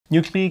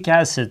nucleic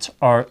acids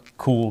are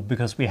cool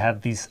because we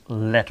have these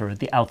letters,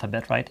 the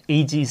alphabet, right?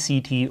 A, G,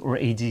 C, T or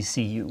A, G,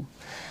 C, U.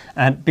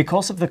 And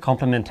because of the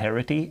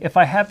complementarity, if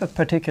I have a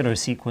particular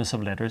sequence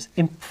of letters,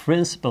 in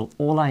principle,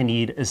 all I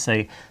need is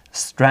a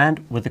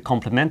strand with a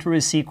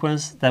complementary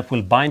sequence that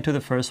will bind to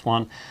the first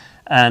one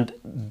and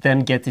then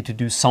get it to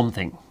do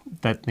something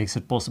that makes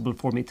it possible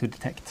for me to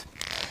detect.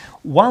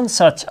 One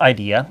such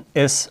idea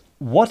is,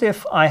 what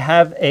if I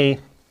have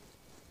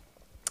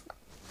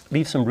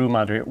leave some room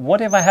under here.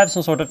 What if I have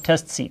some sort of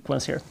test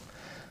sequence here?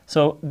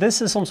 So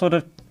this is some sort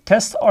of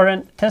test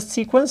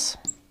sequence.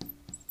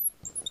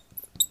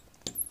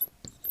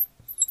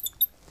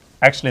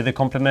 Actually, the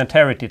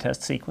complementarity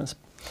test sequence.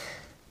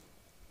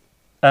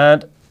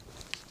 And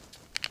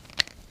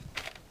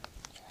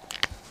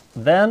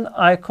then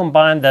I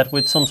combine that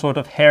with some sort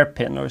of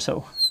hairpin or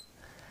so.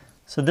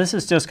 So this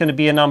is just going to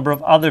be a number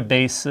of other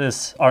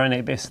bases,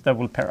 RNA bases, that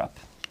will pair up.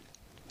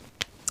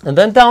 And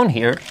then down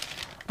here,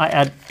 I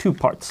add two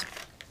parts.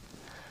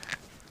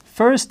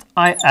 First,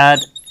 I add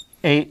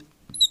a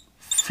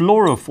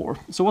fluorophore.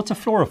 So what's a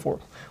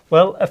fluorophore?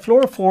 Well, a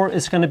fluorophore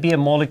is going to be a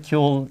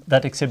molecule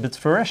that exhibits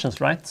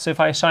fluorescence, right? So if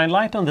I shine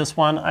light on this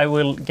one, I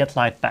will get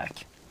light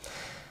back.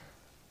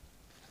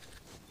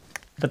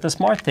 But the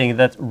smart thing is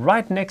that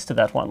right next to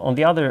that one, on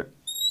the other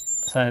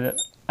side,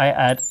 I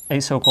add a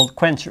so-called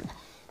quencher.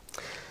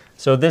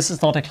 So this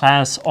is not a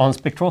class on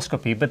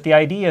spectroscopy, but the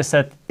idea is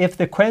that if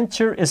the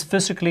quencher is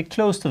physically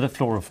close to the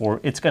fluorophore,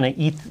 it's going to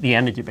eat the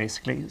energy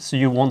basically, so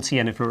you won't see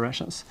any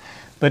fluorescence.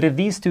 But if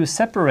these two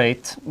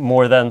separate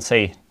more than,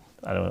 say,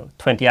 I don't know,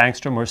 20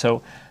 angstrom or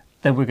so,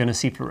 then we're going to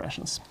see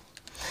fluorescence.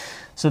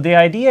 So the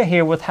idea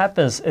here, what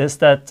happens is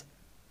that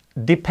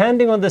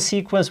depending on the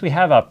sequence we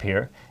have up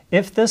here,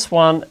 if this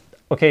one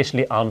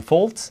occasionally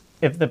unfolds,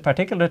 if the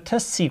particular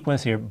test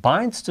sequence here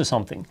binds to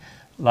something,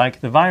 like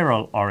the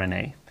viral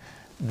RNA,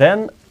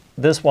 then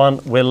this one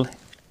will,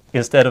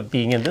 instead of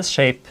being in this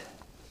shape,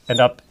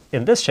 end up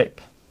in this shape.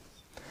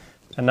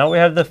 And now we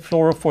have the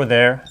fluorophore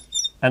there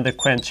and the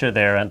quencher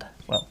there and,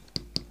 well,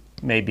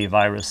 maybe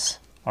virus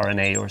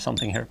RNA or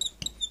something here.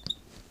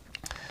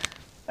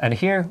 And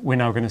here we're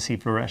now going to see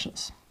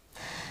fluorescence.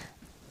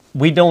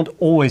 We don't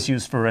always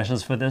use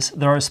fluorescence for this.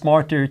 There are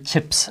smarter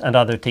chips and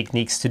other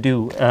techniques to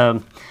do.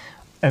 A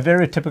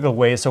very typical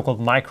way is so-called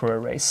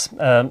microarrays,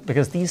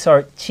 because these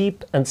are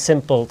cheap and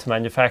simple to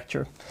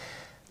manufacture.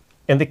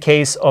 In the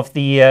case of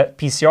the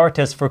PCR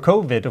test for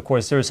COVID, of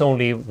course, there's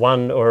only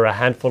one or a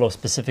handful of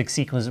specific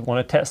sequences we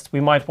want to test. We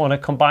might want to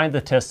combine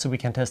the tests so we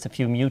can test a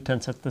few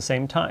mutants at the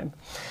same time.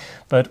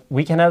 But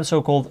we can have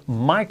so-called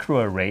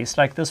microarrays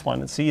like this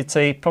one. See, it's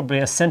probably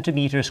a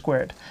centimeter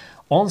squared.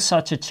 On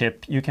such a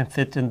chip, you can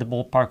fit in the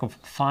ballpark of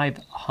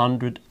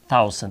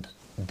 500,000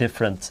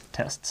 different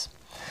tests.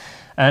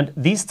 And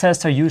these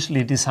tests are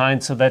usually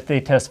designed so that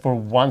they test for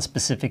one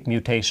specific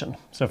mutation.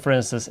 So for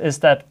instance,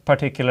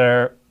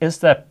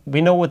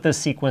 we know what this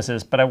sequence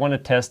is, but I want to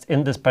test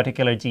in this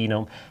particular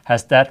genome,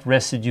 has that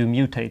residue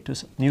mutated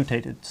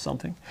to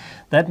something?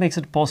 That makes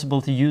it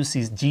possible to use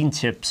these gene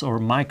chips or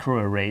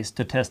microarrays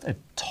to test a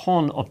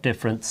ton of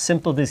different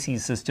simple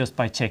diseases just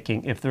by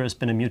checking if there has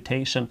been a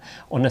mutation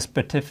on a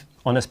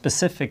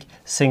specific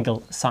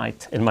single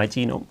site in my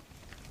genome.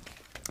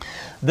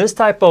 This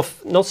type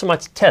of, not so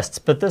much tests,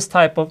 but this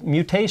type of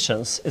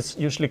mutations is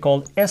usually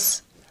called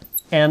SNPs.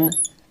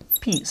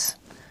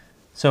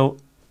 So,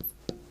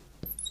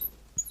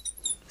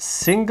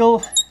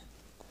 single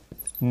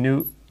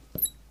nucleotide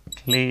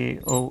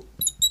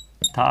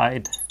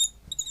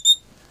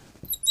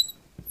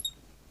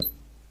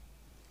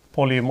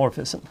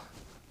polymorphism.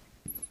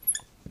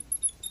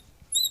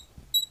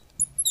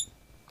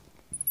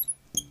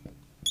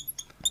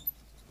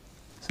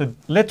 So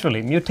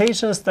literally,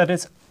 mutations that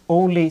is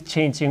only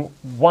changing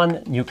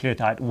one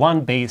nucleotide,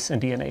 one base in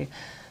DNA.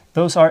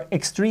 Those are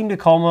extremely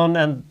common,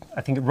 and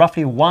I think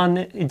roughly one,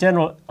 in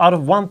general, out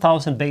of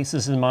 1,000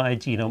 bases in my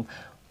genome,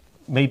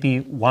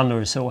 maybe one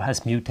or so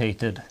has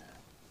mutated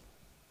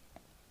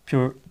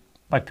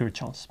by pure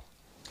chance.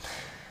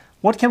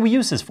 What can we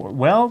use this for?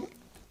 Well,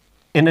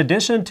 in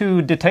addition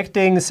to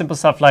detecting simple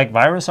stuff like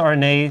virus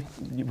RNA,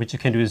 which you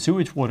can do in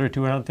sewage water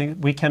to and other things,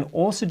 we can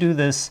also do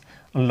this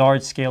on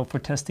large scale for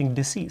testing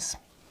disease.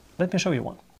 Let me show you one.